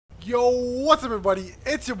Yo, what's up everybody?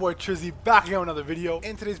 It's your boy Trizzy back again with another video.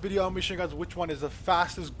 In today's video, I'm going to be showing you guys which one is the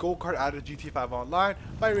fastest go-kart out of GTA 5 Online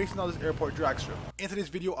by racing on this airport drag strip. In today's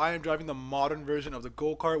video, I am driving the modern version of the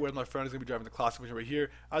go-kart, whereas my friend is going to be driving the classic version right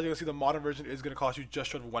here. As you can see, the modern version is going to cost you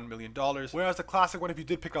just short of $1 million. Whereas the classic one, if you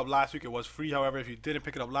did pick it up last week, it was free. However, if you didn't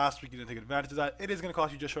pick it up last week, you didn't take advantage of that, it is going to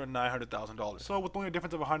cost you just short of $900,000. So with only a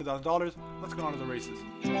difference of $100,000, let's get on to the races.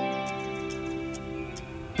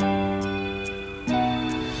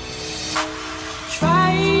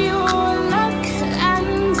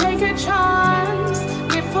 Chance,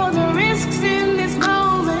 before the risks in this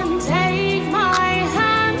moment. Take my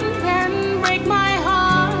hand and break my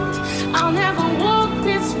heart. I'll never walk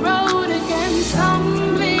this road again.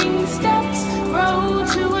 Stumbling steps, road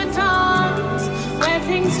to a dance where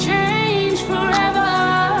things change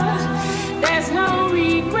forever. There's no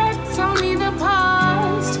regrets, only the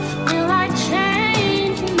past. Will I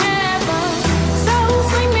change? Never. So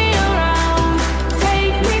swing me around,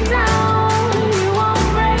 take me down.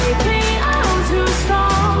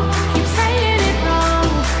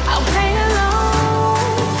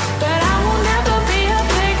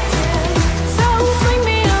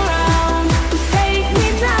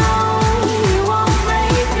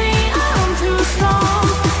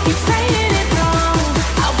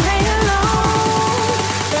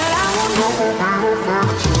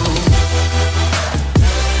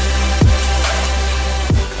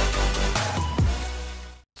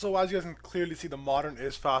 So as you guys can clearly see, the modern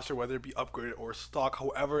is faster, whether it be upgraded or stock.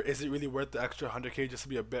 However, is it really worth the extra 100k just to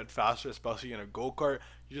be a bit faster, especially in a go-kart?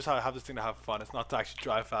 You just have this thing to have fun. It's not to actually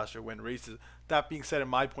drive faster, win races. That being said, in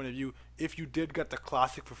my point of view, if you did get the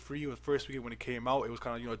classic for free the first weekend when it came out, it was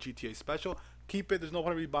kind of, GTA special. Keep it. There's no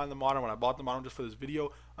point in really buying the modern one. I bought the modern just for this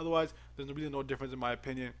video. Otherwise, there's really no difference in my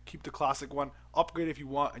opinion. Keep the classic one. Upgrade if you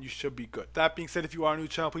want, and you should be good. That being said, if you are new to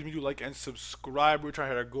the channel, please do like and subscribe. We're trying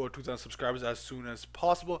to hit our goal of 2,000 subscribers as soon as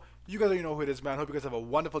possible. You guys already know who it is, man. Hope you guys have a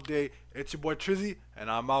wonderful day. It's your boy Trizzy, and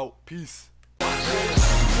I'm out. Peace.